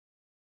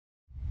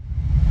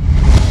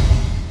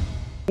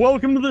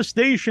Welcome to the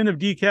station of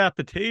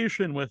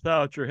decapitation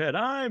without your head.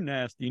 I'm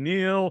Nasty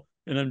Neil,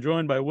 and I'm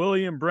joined by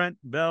William Brent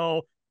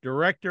Bell,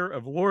 director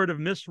of Lord of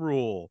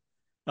Misrule.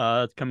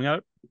 It's coming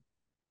out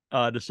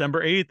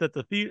December 8th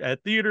at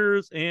at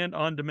theaters and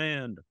on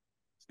demand.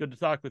 It's good to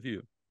talk with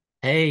you.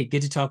 Hey,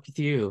 good to talk with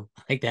you.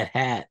 I like that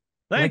hat.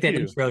 I like Thank that you.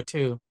 intro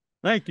too.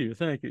 Thank you.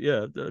 Thank you.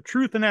 Yeah, the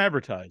truth in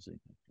advertising.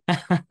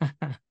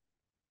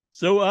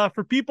 So,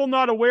 for people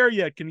not aware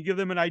yet, can you give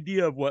them an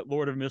idea of what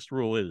Lord of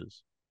Misrule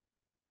is?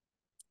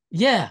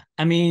 Yeah,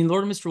 I mean,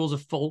 Lord of Misrule is a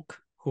folk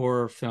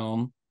horror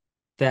film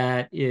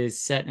that is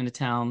set in a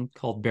town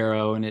called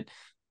Barrow, and it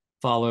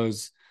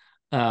follows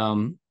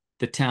um,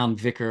 the town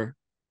vicar.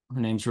 Her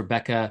name's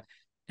Rebecca,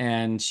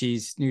 and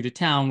she's new to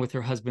town with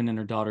her husband and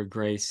her daughter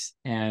Grace,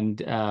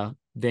 and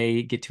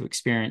they get to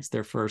experience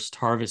their first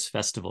harvest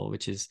festival,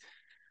 which is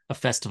a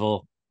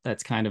festival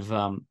that's kind of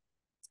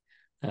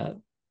uh,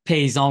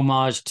 pays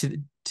homage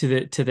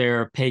to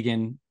their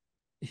pagan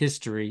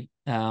history.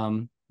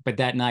 But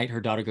that night,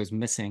 her daughter goes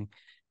missing,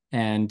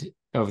 and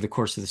over the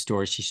course of the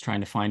story, she's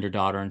trying to find her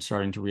daughter and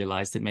starting to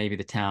realize that maybe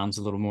the town's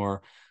a little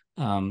more.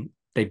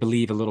 They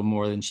believe a little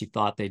more than she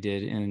thought they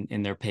did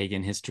in their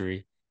pagan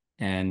history,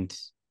 and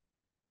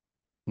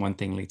one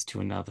thing leads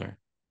to another.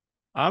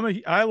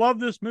 I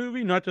love this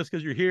movie not just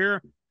because you're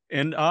here,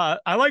 and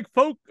I like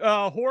folk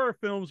horror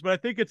films, but I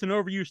think it's an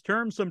overused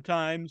term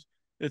sometimes.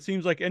 It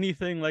seems like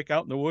anything like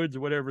out in the woods or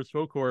whatever is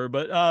folk horror,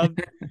 but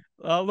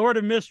Lord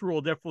of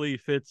Misrule definitely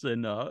fits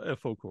in a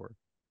folk horror.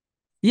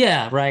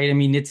 Yeah, right. I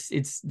mean,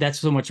 it's that's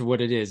so much of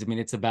what it is. I mean,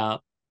 it's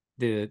about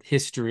the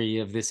history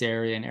of this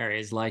area and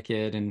areas like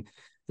it, and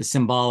the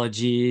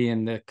symbology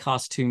and the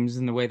costumes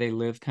and the way they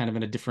live, kind of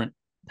in a different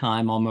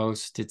time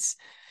almost. It's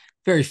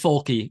very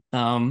folky.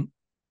 I'm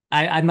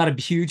not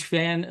a huge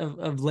fan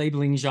of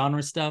labeling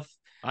genre stuff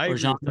I or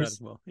agree with that as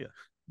genres, well. Yeah.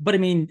 but I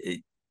mean,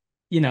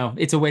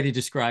 it's a way to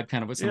describe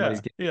kind of what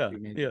somebody's Yeah, getting yeah, into,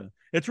 maybe. yeah.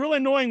 It's really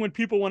annoying when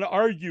people want to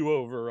argue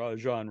over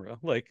genre.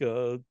 Like,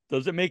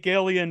 does it make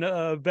Alien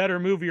a better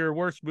movie or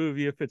worse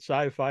movie if it's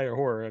sci-fi or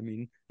horror? I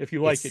mean, if you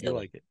It's like it, you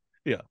silly. like it.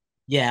 Yeah.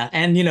 Yeah,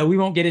 and we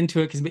won't get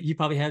into it because you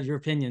probably have your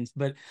opinions,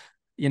 but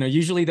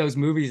usually those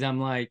movies, I'm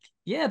like,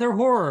 yeah, they're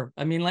horror.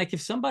 I mean, like if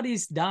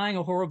somebody's dying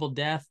a horrible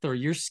death, or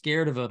you're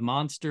scared of a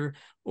monster,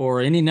 or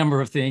any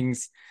number of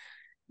things,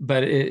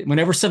 but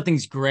whenever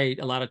something's great,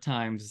 a lot of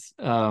times,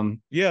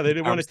 Yeah, they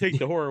didn't want to take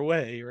obviously, the horror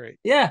away, right?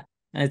 yeah,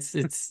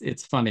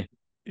 it's funny.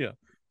 Yeah.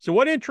 So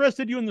what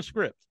interested you in the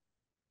script?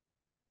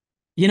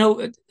 You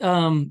know,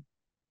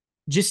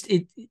 just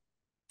it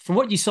from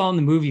what you saw in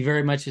the movie,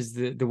 very much is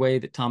the way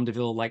that Tom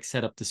DeVille like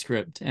set up the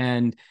script,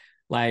 and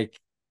like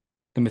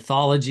the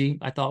mythology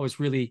I thought was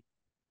really,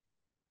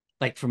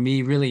 like, for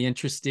me, really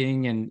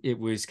interesting, and it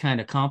was kind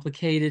of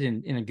complicated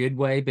in a good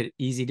way but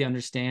easy to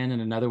understand in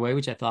another way,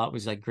 which I thought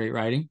was like great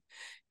writing.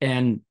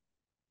 And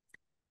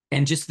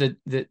and just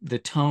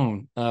the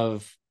tone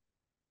of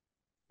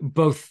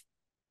both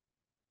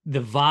the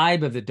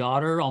vibe of the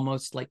daughter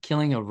almost like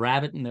killing a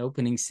rabbit in the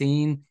opening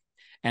scene,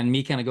 and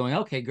me kind of going,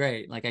 okay,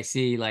 great, like I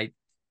see, like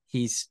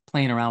he's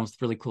playing around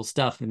with really cool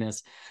stuff in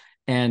this.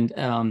 And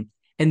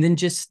then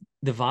just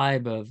the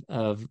vibe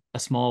of a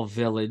small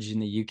village in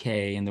the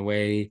UK, and the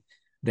way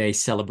they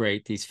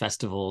celebrate these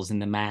festivals,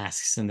 and the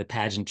masks and the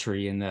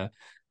pageantry and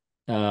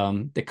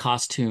the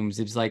costumes.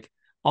 It was like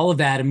all of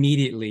that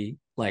immediately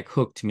like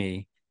hooked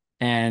me.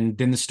 And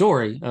then the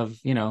story of,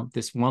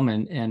 this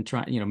woman, and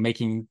trying,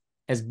 making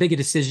as big a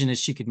decision as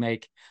she could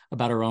make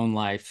about her own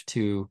life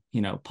to,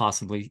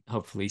 possibly,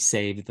 hopefully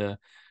save the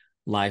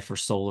life or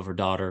soul of her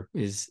daughter,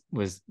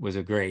 was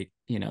a great,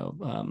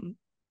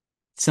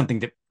 something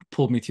that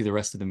pulled me through the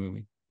rest of the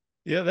movie.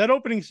 Yeah, that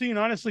opening scene,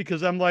 honestly,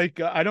 because I'm like,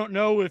 I don't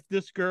know if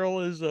this girl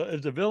is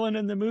a villain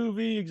in the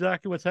movie,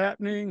 exactly what's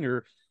happening,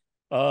 or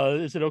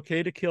is it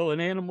okay to kill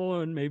an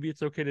animal and maybe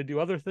it's okay to do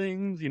other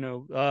things,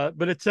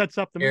 but it sets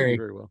up the movie Very.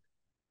 very well.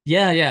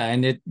 Yeah, yeah,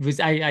 and it was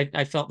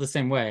I felt the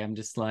same way. I'm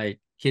just like,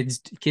 kids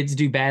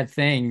do bad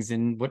things,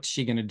 and what's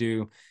she gonna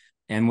do,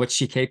 and what's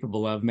she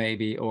capable of,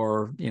 maybe,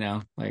 or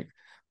like,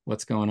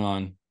 what's going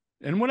on?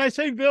 And when I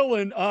say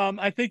villain,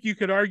 I think you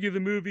could argue the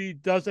movie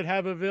doesn't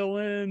have a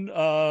villain,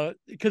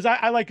 because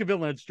I like a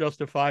villain that's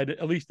justified,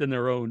 at least in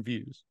their own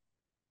views.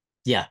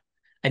 Yeah,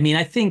 I mean,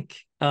 I think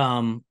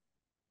the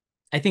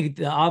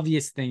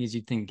obvious thing is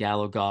you'd think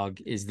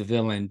Galogog is the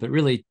villain, but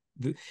really,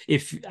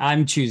 if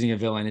I'm choosing a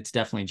villain, it's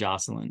definitely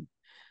Jocelyn.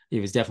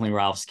 It was definitely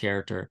Ralph's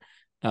character.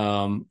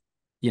 Um,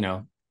 you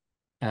know,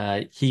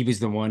 he was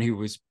the one who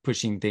was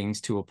pushing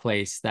things to a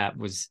place that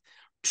was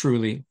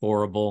truly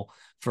horrible,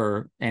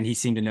 and he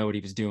seemed to know what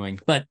he was doing.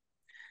 But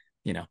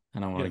I don't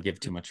want Yeah, to give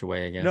too much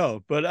away, I guess.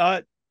 no,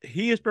 but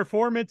his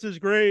performance is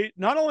great.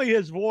 Not only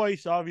his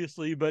voice,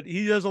 obviously, but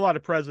he has a lot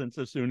of presence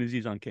as soon as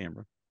he's on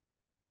camera.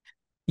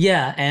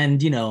 Yeah,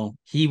 and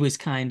he was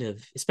kind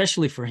of,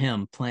 especially for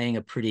him, playing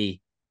a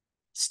pretty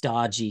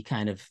stodgy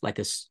kind of, like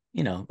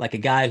like a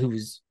guy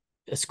who's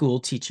a school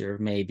teacher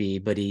maybe,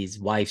 but his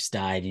wife's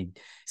died, and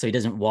so he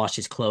doesn't wash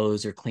his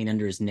clothes or clean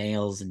under his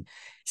nails. And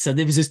so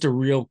there was just a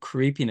real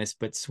creepiness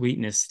but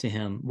sweetness to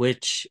him,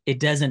 which it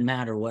doesn't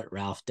matter what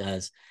Ralph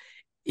does.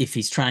 If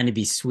he's trying to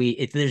be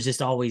sweet, there's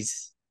just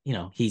always,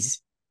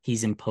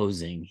 he's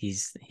imposing.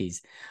 He's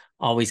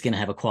always going to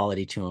have a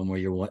quality to him where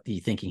you're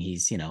thinking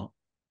he's,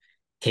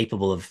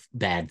 capable of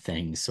bad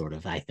things, sort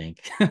of, I think.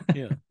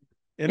 Yeah.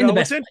 And In the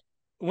what's best in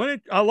way.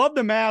 I love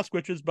the mask,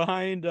 which is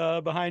behind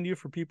you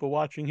for people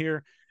watching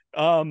here.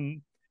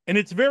 And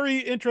it's very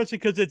interesting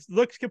because it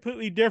looks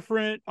completely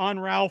different on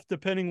Ralph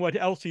depending what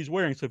else he's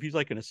wearing. So if he's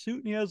like in a suit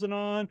and he has it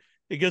on,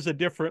 it gives a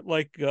different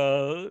like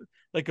a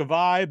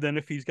vibe than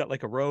if he's got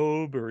like a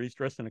robe or he's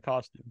dressed in a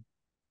costume.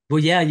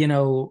 Well, yeah,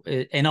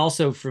 and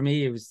also for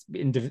me, it was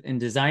in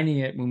designing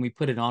it when we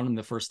put it on him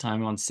the first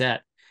time on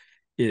set.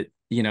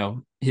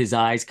 His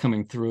eyes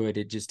coming through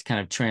it just kind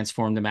of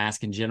transformed the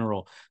mask in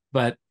general.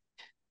 But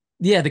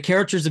yeah, the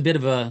character's a bit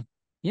of a,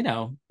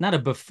 not a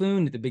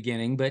buffoon at the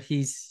beginning, but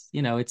he's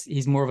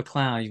more of a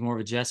clown. He's more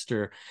of a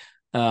jester.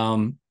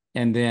 And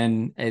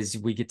then as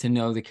we get to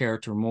know the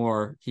character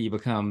more, he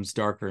becomes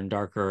darker and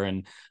darker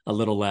and a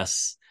little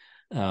less,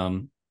 a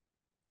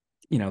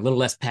little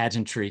less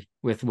pageantry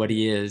with what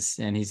he is,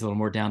 and he's a little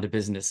more down to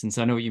business. And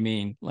so I know what you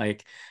mean.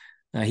 Like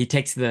he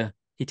takes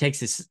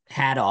his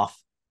hat off,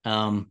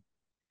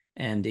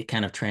 and it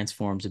kind of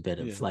transforms a bit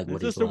Yeah, of like it's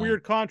what he's just a like.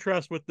 weird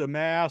contrast with the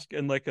mask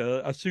and like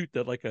a suit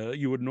that like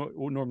you would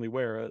normally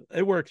wear.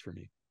 It works for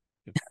me.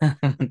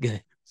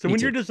 Good. So Me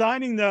when you're too.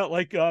 designing that,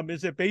 like,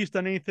 is it based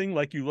on anything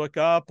like you look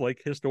up,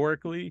 like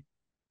historically?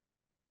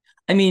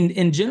 I mean,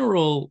 in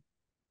general,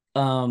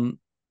 um,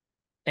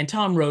 and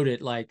Tom wrote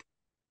it like,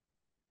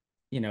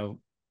 you know,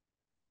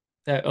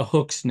 a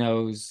hook's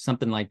nose,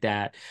 something like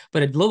that.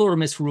 But at Little or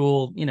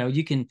Misrule,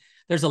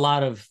 there's a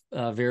lot of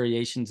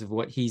variations of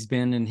what he's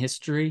been in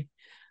history.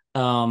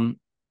 Um,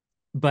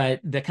 but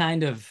the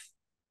kind of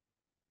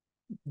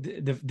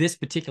this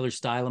particular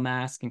style of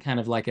mask and kind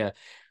of like a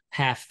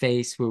half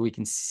face where we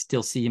can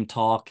still see him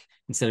talk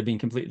instead of being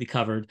completely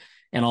covered,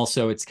 and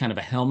also it's kind of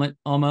a helmet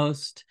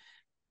almost,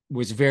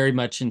 was very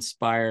much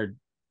inspired.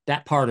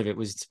 That part of it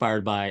was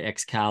inspired by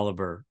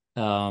Excalibur,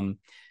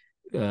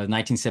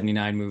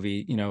 1979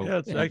 movie.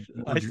 Yeah, I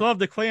still have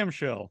the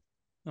clamshell.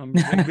 I'm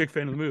a big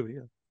fan of the movie.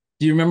 Yeah.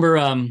 Do you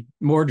remember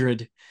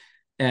Mordred,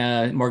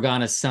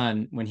 Morgana's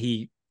son, when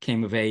he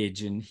came of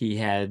age and he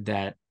had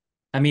that?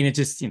 I mean, it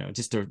just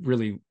a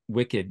really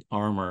wicked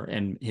armor,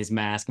 and his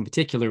mask in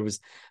particular was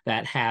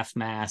that half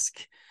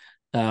mask.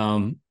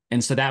 And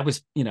so that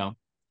was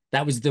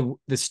the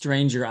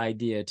stranger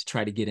idea to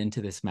try to get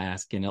into this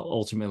mask, and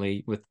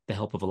ultimately, with the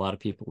help of a lot of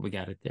people, we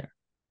got it there.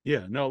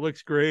 Yeah, no, it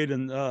looks great.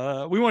 And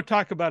we won't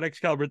talk about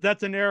Excalibur.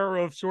 That's an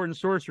era of sword and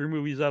sorcery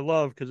movies I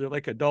love because they're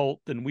like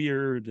adult and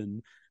weird,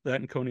 and that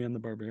and Conan the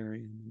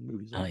Barbarian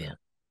movies Oh like yeah. that.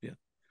 Yeah.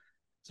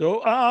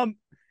 So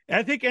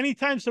I think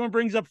anytime someone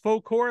brings up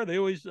folk horror, they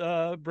always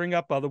bring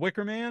up the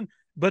Wicker Man,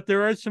 but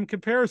there are some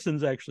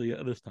comparisons actually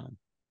this time.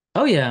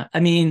 Oh yeah. I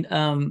mean,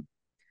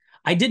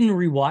 I didn't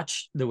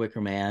rewatch The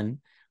Wicker Man.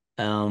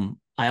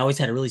 I always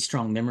had a really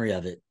strong memory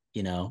of it,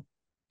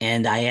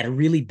 and I had a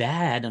really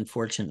bad,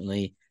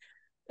 unfortunately.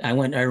 I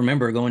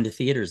remember going to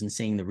theaters and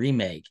seeing the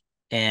remake,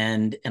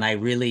 and I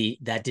really,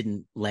 that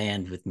didn't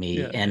land with me.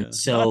 Yeah, And yeah. Not the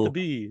so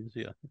bees.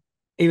 Yeah.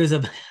 it was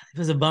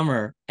a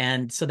bummer.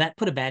 And so that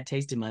put a bad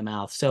taste in my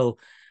mouth. So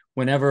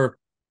whenever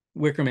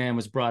Wicker Man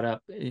was brought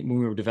up when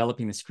we were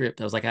developing the script,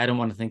 I was like, I don't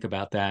want to think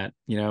about that,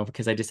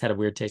 because I just had a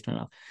weird taste in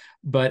my mouth.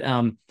 But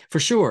for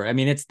sure, I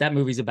mean, it's that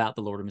movie's about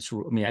the Lord of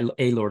Misrule. I mean,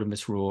 a Lord of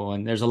Misrule,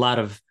 and there's a lot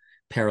of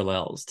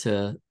parallels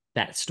to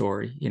that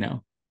story. Yeah.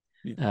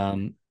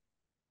 Um,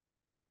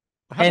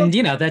 How and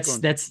about go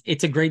on? that's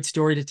it's a great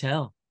story to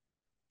tell.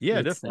 Yeah,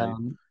 It's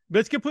definitely. But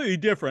it's completely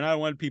different. I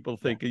don't want people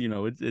to Yeah.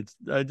 think, it's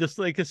just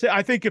like I say.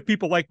 I think if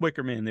people like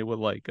Wicker Man, they would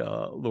like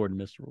Lord and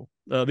Misrule,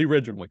 the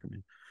original Wicker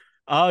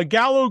Man.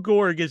 Gallo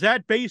Gorg, is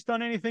that based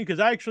on anything? Because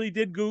I actually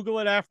did Google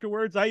it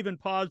afterwards. I even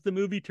paused the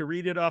movie to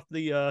read it off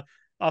the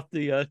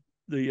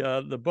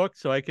book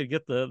so I could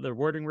get the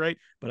wording right,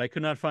 but I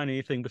could not find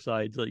anything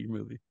besides your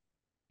movie.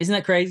 Isn't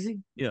that crazy?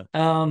 Yeah,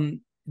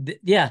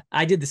 Yeah,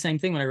 I did the same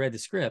thing when I read the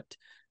script.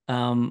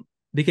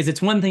 Because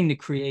it's one thing to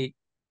create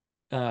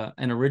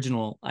an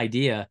original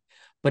idea,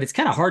 but it's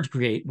kind of hard to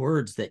create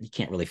words that you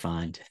can't really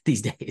find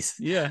these days.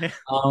 yeah,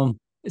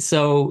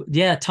 So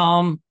yeah,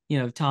 Tom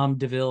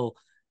DeVille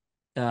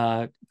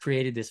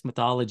created this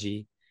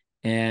mythology,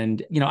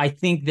 and I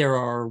think there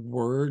are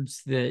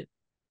words that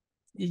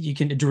you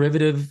can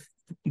derivative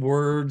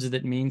words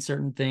that mean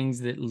certain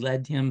things that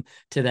led him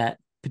to that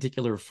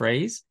particular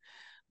phrase.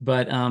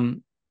 But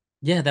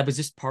yeah, that was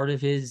just part of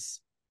his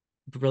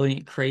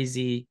brilliant,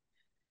 crazy,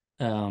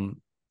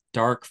 um,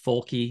 dark,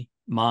 folky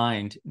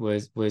mind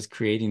was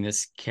creating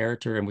this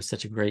character, and was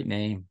such a great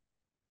name.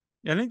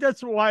 I think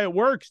that's why it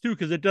works too,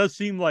 because it does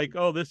seem like,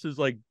 oh, this is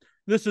like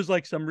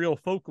some real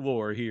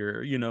folklore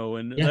here,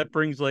 and Yeah, that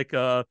brings like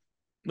a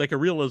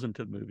realism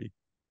to the movie.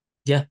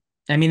 yeah.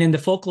 I mean, in the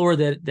folklore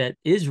that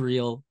is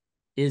real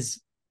is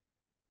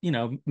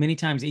many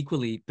times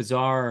equally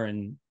bizarre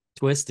and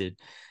twisted.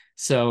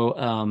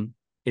 So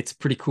it's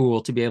pretty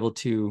cool to be able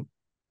to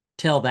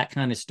tell that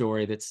kind of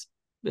story that's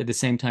at the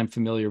same time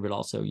familiar but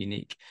also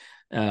unique.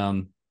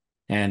 Um,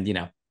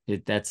 and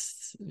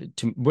that's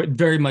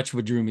very much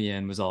what drew me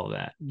in was all of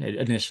that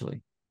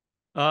initially.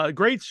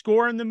 Great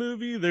score in the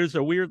movie. There's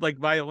a weird like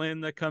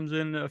violin that comes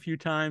in a few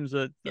times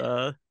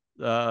that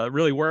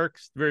really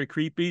works. Very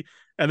creepy.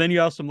 And then you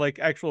have some like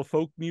actual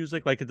folk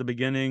music like at the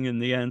beginning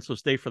and the end. So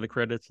stay for the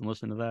credits and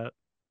listen to that.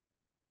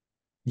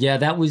 Yeah,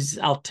 that was,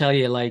 I'll tell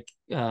you, like,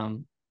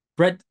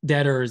 Brett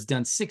Detter has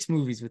done 6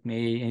 movies with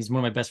me, and he's one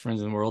of my best friends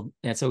in the world.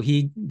 And so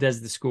he does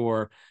the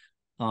score.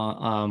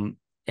 And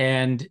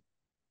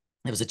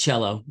it was a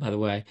cello, by the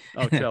way.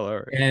 Oh, cello.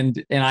 Right.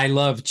 And I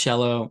love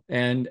cello.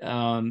 And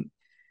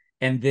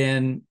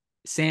then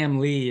Sam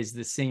Lee is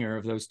the singer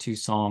of those 2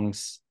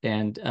 songs.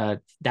 And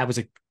that was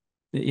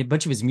a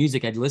bunch of his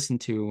music I'd listened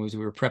to as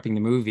we were prepping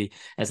the movie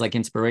as like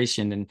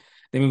inspiration. And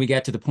then when we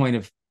got to the point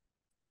of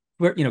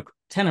where,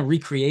 kind of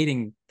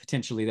recreating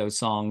potentially those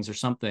songs or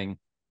something,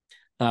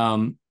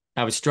 I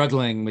was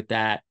struggling with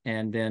that.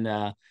 And then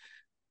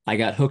I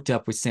got hooked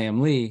up with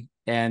Sam Lee.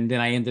 And then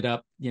we ended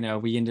up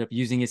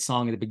using his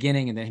song at the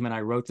beginning, and then him and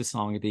I wrote the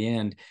song at the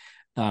end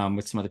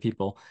with some other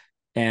people.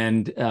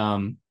 And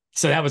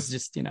so that was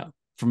just,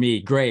 for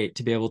me, great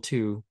to be able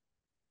to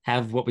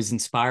have what was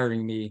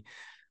inspiring me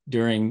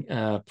during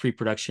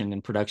pre-production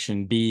and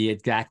production be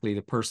exactly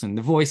the person.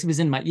 The voice was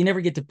you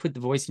never get to put the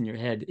voice in your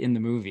head in the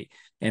movie.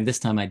 And this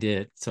time I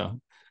did. So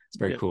it's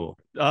very cool.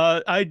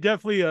 I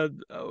definitely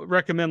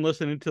recommend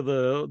listening to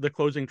the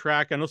closing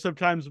track. I know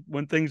sometimes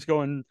when things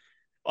go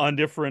on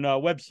different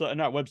website,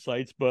 not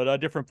websites, but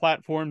different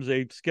platforms,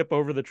 they skip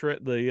over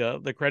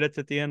the credits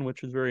at the end,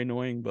 which is very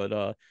annoying.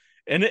 But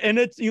and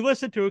it's you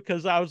listen to it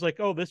because I was like,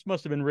 oh, this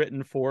must have been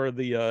written for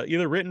the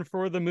either written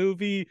for the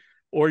movie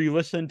or you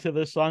listened to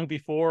the song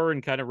before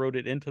and kind of wrote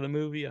it into the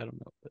movie. I don't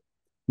know. But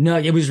no,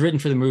 it was written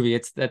for the movie.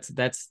 That's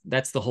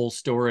the whole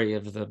story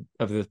of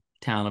the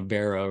town of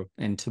Barrow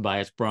and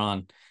Tobias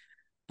Braun.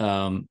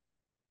 And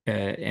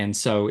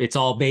so it's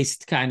all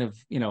based kind of,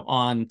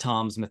 on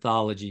Tom's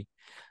mythology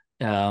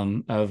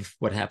of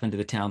what happened to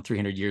the town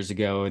 300 years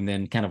ago, and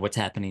then kind of what's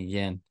happening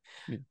again.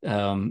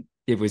 Yeah.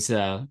 It was,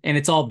 and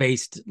it's all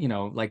based,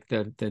 like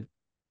the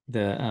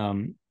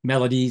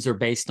melodies are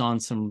based on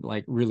some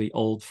like really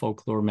old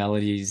folklore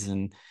melodies,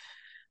 and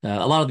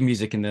a lot of the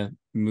music in the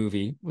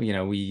movie,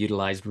 we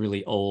utilized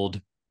really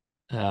old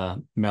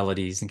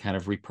melodies and kind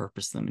of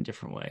repurposed them in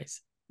different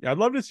ways. Yeah, I'd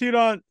love to see it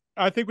on.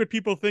 I think when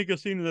people think of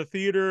seeing in the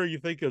theater, you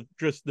think of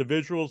just the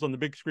visuals on the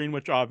big screen,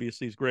 which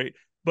obviously is great,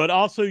 but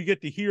also you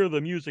get to hear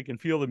the music and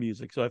feel the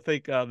music. So I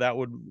think that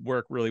would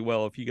work really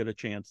well if you get a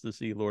chance to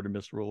see Lord of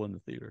Misrule in the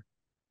theater.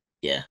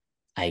 Yeah,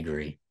 I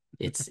agree.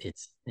 It's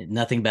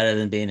nothing better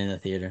than being in the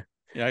theater.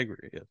 Yeah, I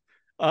agree.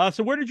 Yeah.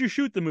 So where did you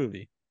shoot the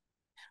movie?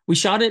 We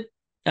shot it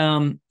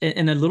in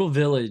a little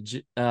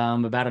village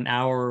about an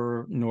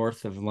hour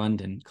north of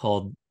London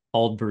called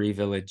Aldbury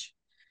Village,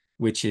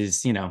 which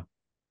is,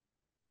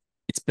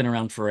 it's been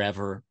around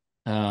forever.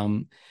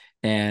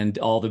 And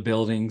all the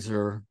buildings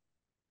are,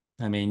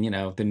 I mean,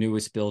 the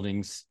newest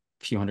building's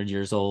a few hundred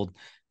years old,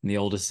 and the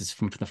oldest is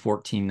from the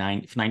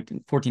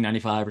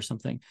 1495 or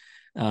something.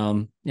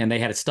 And they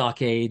had a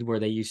stockade where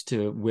they used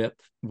to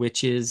whip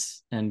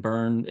witches and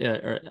burn,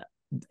 and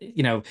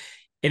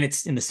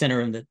it's in the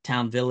center of the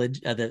town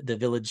village, the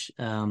village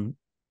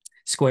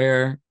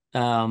square.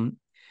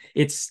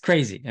 It's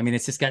crazy. I mean,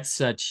 it's just got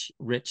such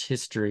rich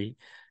history.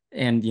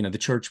 And the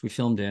church we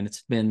filmed in,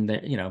 it's been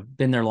there,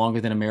 been there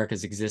longer than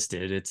America's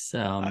existed. It's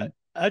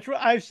that's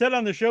what I've said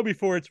on the show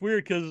before. It's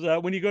weird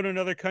because when you go to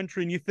another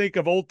country and you think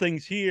of old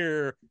things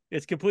here,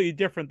 it's completely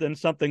different than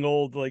something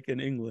old like in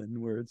England,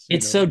 where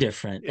it's so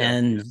different.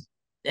 Yeah,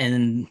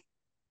 and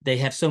they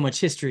have so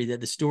much history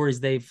that the stories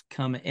they've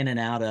come in and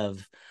out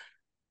of,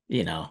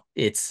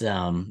 it's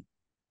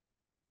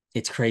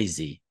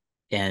crazy.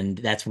 And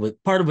that's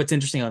what part of what's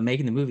interesting about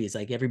making the movie is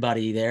like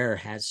everybody there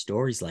has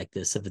stories like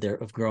this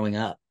of growing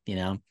up,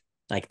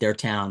 like their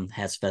town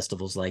has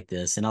festivals like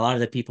this. And a lot of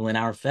the people in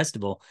our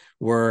festival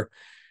were,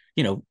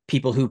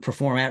 people who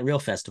perform at real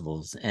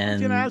festivals. I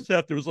was gonna And ask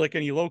if there was like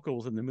any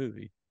locals in the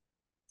movie.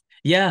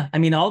 yeah, I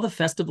mean, all the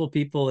festival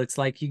people, it's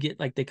like you get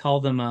like they call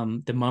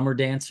them the mummer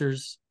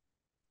dancers,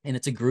 and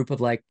it's a group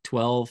of like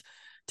 12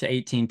 to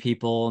 18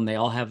 people, and they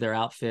all have their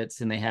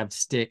outfits and they have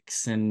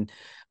sticks and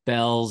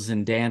bells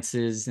and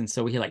dances. And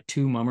so we had like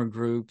 2 mummer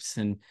groups,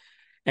 and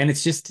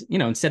it's just,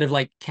 instead of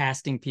like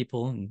casting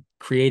people and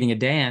creating a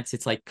dance,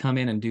 it's like come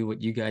in and do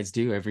what you guys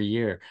do every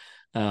year.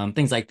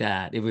 Things like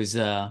that. It was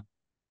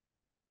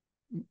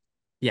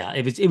yeah,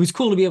 it was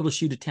cool to be able to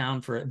shoot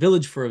a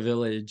village for a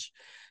village,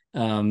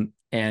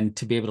 and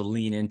to be able to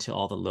lean into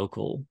all the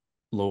local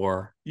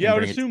lore. Yeah, I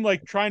would assume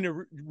like trying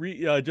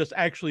to just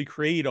actually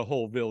create a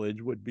whole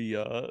village would be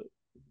a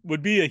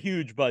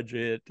huge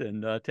budget,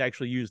 and to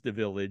actually use the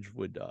village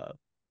would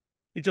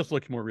it just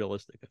looks more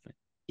realistic, I think.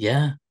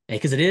 Yeah,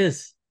 because it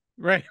is.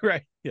 Right,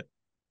 right. Yeah.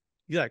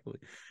 Exactly.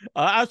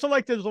 I also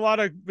like there's a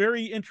lot of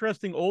very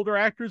interesting older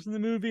actors in the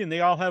movie, and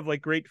they all have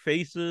like great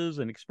faces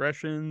and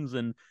expressions,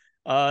 and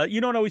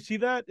you don't always see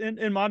that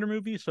in modern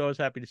movies, so I was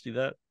happy to see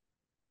that.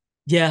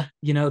 Yeah,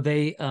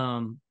 they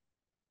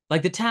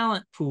like the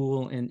talent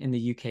pool in the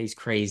UK is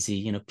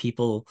crazy.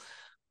 People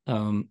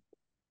um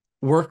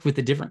work with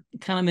a different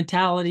kind of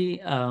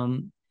mentality,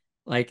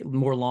 like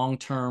more long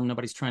term.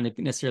 Nobody's trying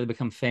to necessarily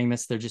become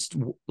famous. They're just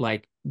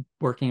like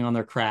working on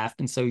their craft.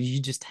 And so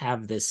you just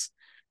have this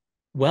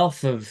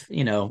wealth of,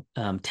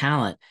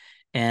 talent,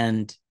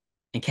 and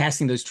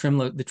casting those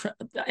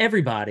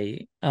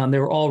everybody, they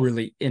were all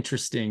really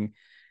interesting.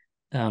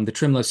 The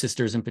Trimlo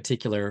sisters in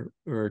particular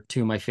were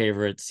two of my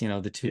favorites. Yeah,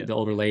 The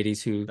older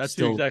ladies who that's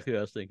who still, exactly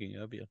I was thinking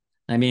of. Yeah.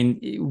 I mean,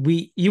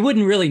 you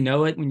wouldn't really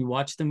know it when you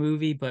watch the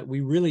movie, but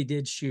we really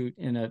did shoot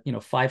in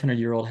a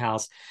 500-year-old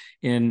house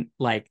in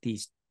like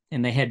these,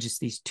 and they had just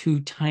these two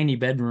tiny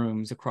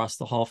bedrooms across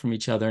the hall from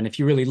each other. And if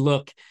you really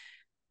look,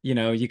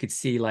 you could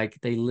see like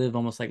they live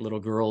almost like little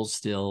girls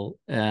still,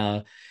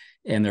 and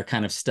they're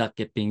kind of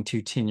stuck at being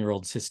two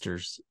 10-year-old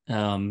sisters,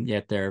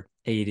 yet they're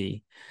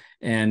 80,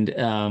 and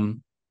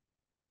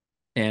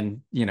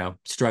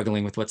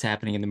struggling with what's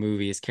happening in the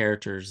movie as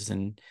characters,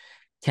 and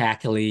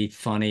cackly,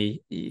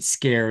 funny,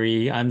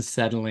 scary,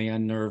 unsettling,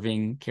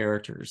 unnerving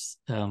characters,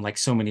 like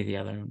so many of the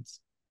other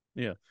ones.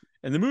 Yeah.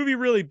 And the movie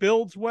really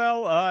builds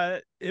well.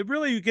 It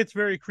really gets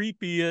very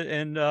creepy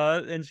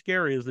and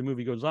scary as the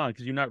movie goes on,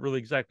 because you're not really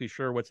exactly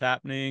sure what's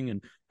happening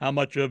and how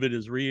much of it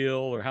is real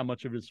or how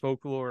much of it is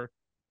folklore.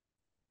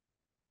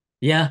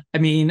 Yeah, I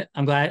mean,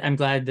 I'm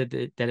glad that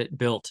it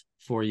built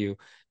for you.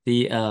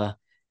 The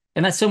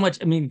And that's so much.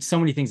 I mean, so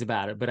many things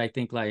about it, but I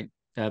think like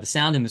the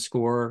sound and the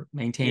score, Yeah,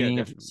 maintaining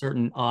a definitely.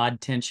 certain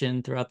odd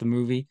tension throughout the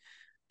movie,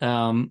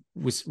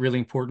 was really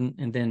important.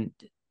 And then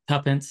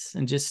Tuppence,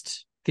 and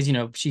just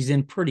because she's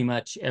in pretty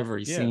much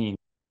every Yeah. scene,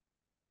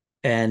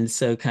 and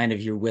so kind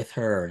of you're with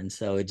her, and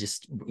so it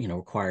just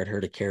required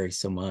her to carry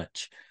so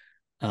much.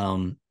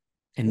 Um,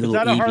 and Was little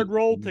that a hard Evie,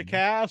 role to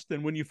cast?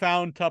 And when you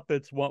found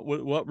Tuppence,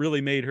 what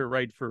really made her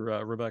right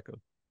for Rebecca?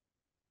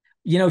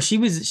 I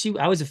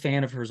was a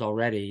fan of hers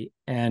already,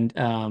 and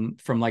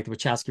from like the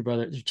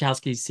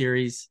Wachowski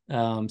series,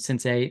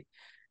 Sense8,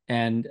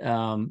 and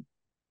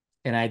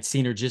I had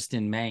seen her just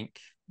in Mank,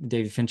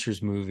 David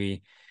Fincher's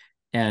movie,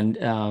 and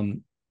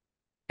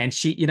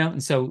she,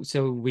 and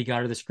so we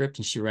got her the script,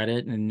 and she read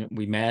it, and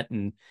we met,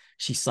 and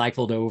she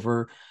cycled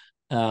over,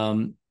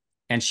 um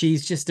and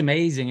she's just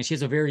amazing, and she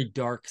has a very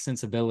dark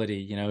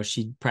sensibility.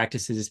 She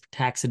practices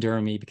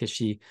taxidermy because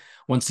she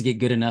wants to get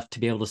good enough to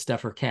be able to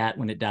stuff her cat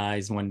when it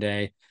dies one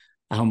day.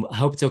 I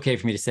hope it's okay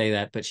for me to say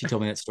that, but she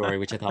told me that story,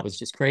 which I thought was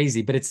just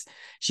crazy. But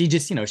she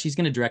just, she's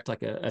going to direct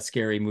like a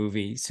scary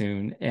movie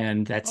soon,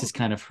 and that's Oh, just cool.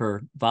 kind of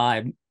her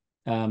vibe.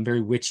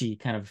 Very witchy,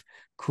 kind of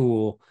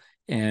cool,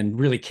 and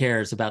really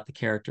cares about the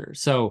character.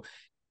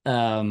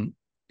 Um,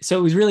 so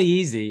it was really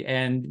easy,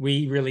 and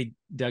we really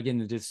dug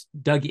into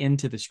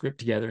the script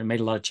together and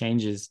made a lot of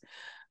changes,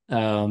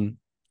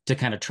 to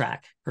kind of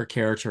track her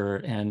character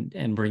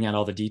and bring out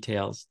all the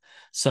details.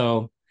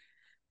 So,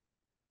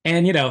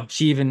 and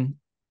she even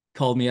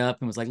called me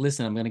up and was like,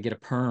 "Listen, I'm going to get a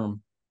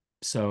perm.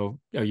 So,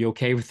 are you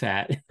okay with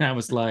that?" And I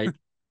was like,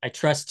 "I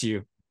trust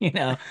you." She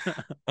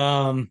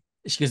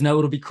goes, "No,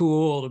 it'll be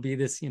cool. It'll be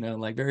this,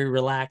 like very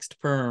relaxed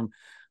perm."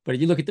 But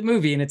you look at the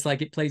movie, and it's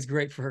like it plays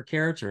great for her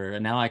character.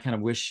 And now I kind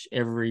of wish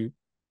every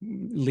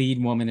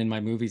lead woman in my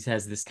movies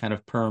has this kind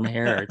of perm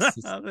hair.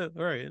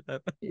 Right. Yeah.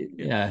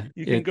 Yeah,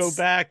 You can go it's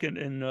back and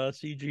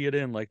CG it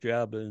in like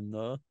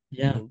Jabba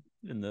yeah.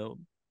 in the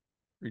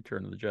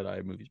Return of the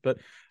Jedi movies. But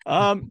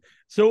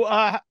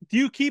so do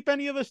you keep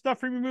any of the stuff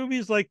from your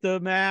movies, like the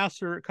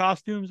masks or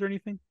costumes or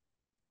anything?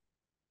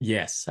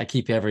 Yes, I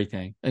keep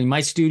everything. I mean,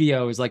 my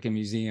studio is like a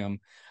museum.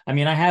 I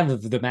mean, I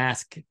have the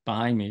mask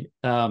behind me.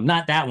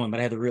 Not that one, but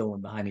I have the real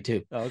one behind me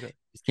too. Oh, okay.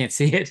 You can't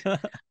see it.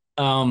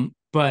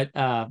 But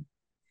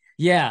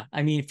yeah,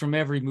 I mean, from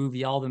every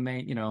movie, all the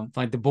main,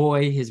 like the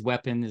boy, his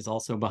weapon is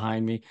also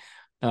behind me,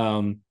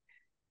 um,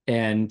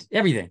 and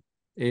everything.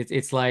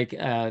 It's like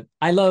I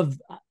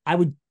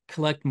would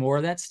collect more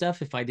of that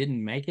stuff if I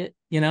didn't make it,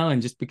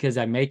 and just because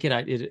I make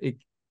it,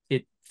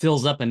 it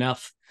fills up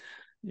enough,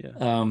 Yeah.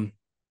 um,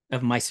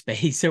 of my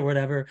space or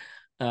whatever.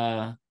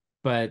 Uh,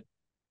 but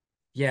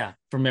yeah,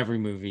 from every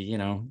movie,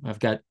 I've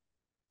got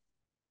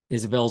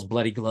Isabel's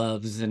bloody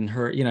gloves and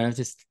her,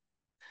 just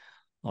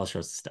all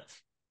sorts of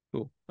stuff.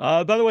 Cool.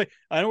 By the way,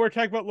 I know we're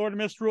talking about Lord of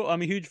Misrule.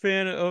 I'm a huge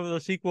fan of the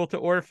sequel to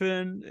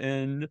Orphan,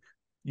 and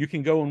you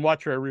can go and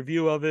watch our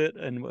review of it.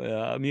 And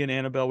me and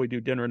Annabelle, we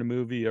do dinner and a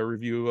movie, a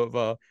review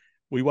of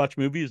we watch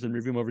movies and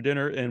review them over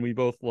dinner, and we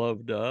both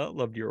loved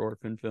your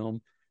Orphan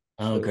film.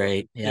 Oh, So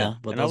great. yeah, Yeah.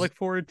 Well, and I those, look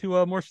forward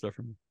to more stuff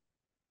from you.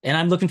 and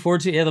I'm looking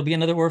forward to, yeah, there'll be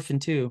another Orphan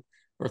too,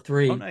 or Oh,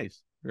 three.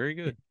 nice, very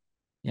Yeah. good.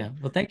 Yeah.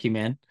 Well, thank you,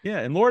 man. Yeah,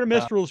 and Lord of Uh,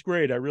 Misrule is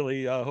great. I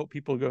really hope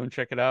people go and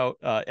check it out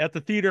at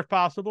the theater if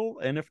possible,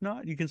 and if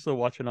not, you can still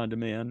watch it on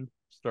demand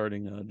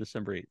starting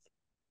December 8th.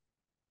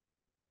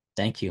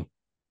 Thank you.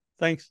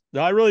 Thanks.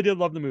 No, I really did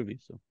love the movie.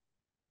 So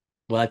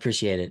Well, I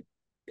appreciate it.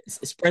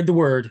 Spread the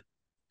word.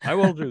 I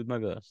will do my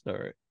best. All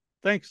right.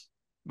 Thanks.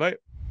 Bye.